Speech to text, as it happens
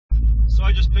So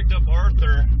I just picked up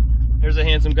Arthur. There's a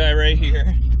handsome guy right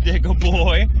here. Good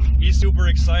boy. He's super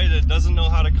excited. Doesn't know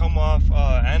how to come off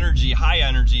energy. High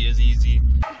energy is easy.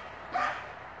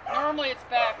 Normally it's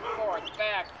back and forth,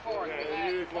 back and forth,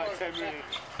 back and forth.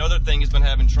 Another thing he's been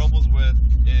having troubles with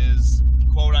is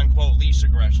quote-unquote leash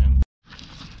aggression.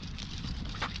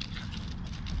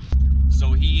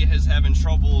 So he is having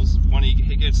troubles when he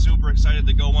gets super excited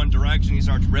to go one direction. He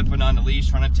starts ripping on the leash,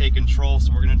 trying to take control.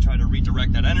 So we're going to try to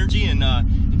redirect that energy and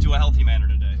into a healthy manner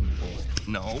today.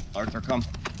 No, Arthur, come.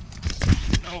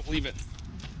 No, leave it.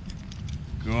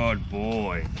 Good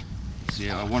boy. See,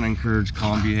 I want to encourage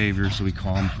calm behavior, so we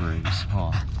calm freeze.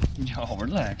 Oh, yo,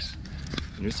 relax.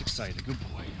 You're just excited. Good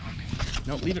boy. Okay.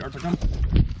 No, leave it, Arthur. Come.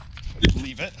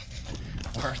 Leave it.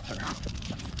 Arthur.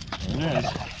 There it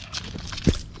is.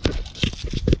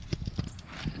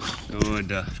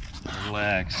 Good.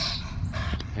 Relax.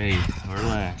 Hey,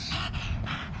 relax.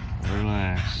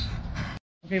 Relax.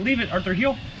 Okay, leave it, Arthur.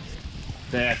 Heel.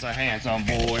 That's a handsome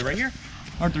boy right here.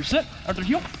 Arthur, sit. Arthur,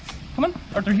 heel. Come on.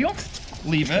 Arthur, heel.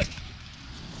 Leave it.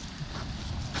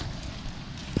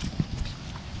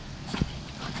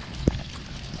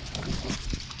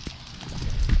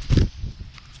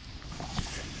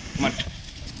 Come on.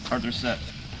 Arthur, sit.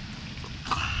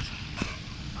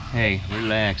 Hey,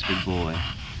 relax, big boy.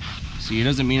 See, he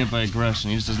doesn't mean it by aggression.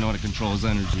 He just doesn't know how to control his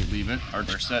energy. Leave it.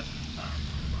 Arthur, sit.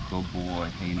 Good boy.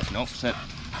 Hey, nope, sit.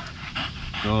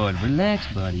 Good. Relax,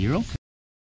 buddy. You're okay.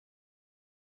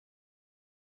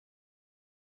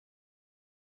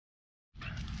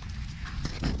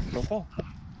 Don't fall.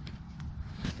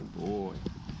 Good boy.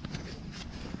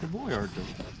 Good boy, Arthur.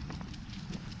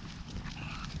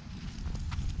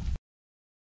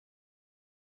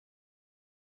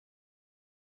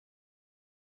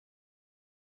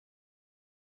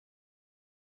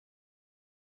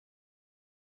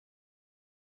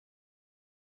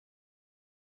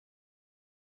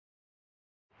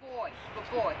 Good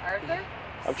boy. Arthur?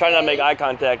 I'm trying not to make eye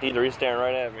contact either. He's staring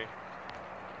right at me.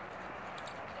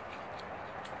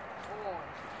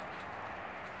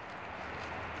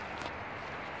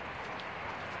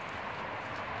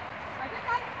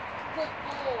 Good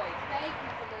boy. Thank you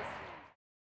for